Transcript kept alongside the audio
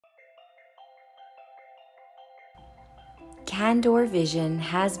Candor Vision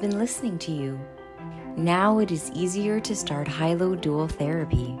has been listening to you. Now it is easier to start HYLO-DUAL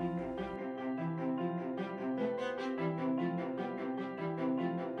therapy.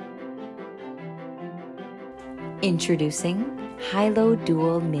 Introducing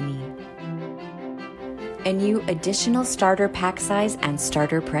HYLO-DUAL Mini. A new additional starter pack size and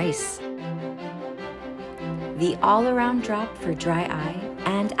starter price. The all-around drop for dry eye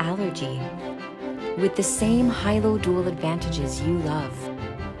and allergy. With the same HYLO-DUAL advantages you love.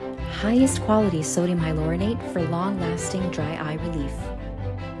 Highest quality sodium hyaluronate for long-lasting dry eye relief.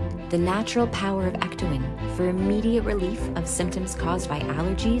 The natural power of ectoin for immediate relief of symptoms caused by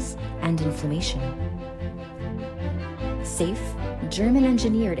allergies and inflammation. Safe,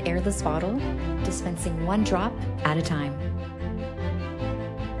 German-engineered airless bottle, dispensing 1 drop at a time.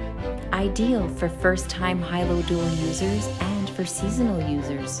 Ideal for first-time HYLO-DUAL users and for seasonal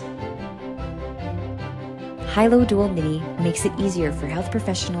users. HYLO-DUAL Mini makes it easier for health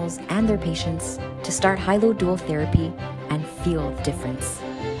professionals and their patients to start HYLO-DUAL therapy and feel the difference.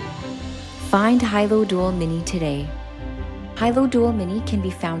 Find HYLO-DUAL Mini today. HYLO-DUAL Mini can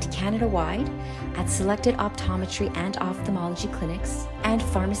be found Canada-wide at selected optometry and ophthalmology clinics and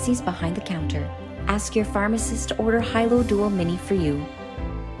pharmacies behind the counter. Ask your pharmacist to order HYLO-DUAL Mini for you.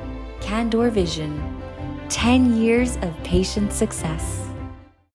 Candor Vision, 10 years of patient success.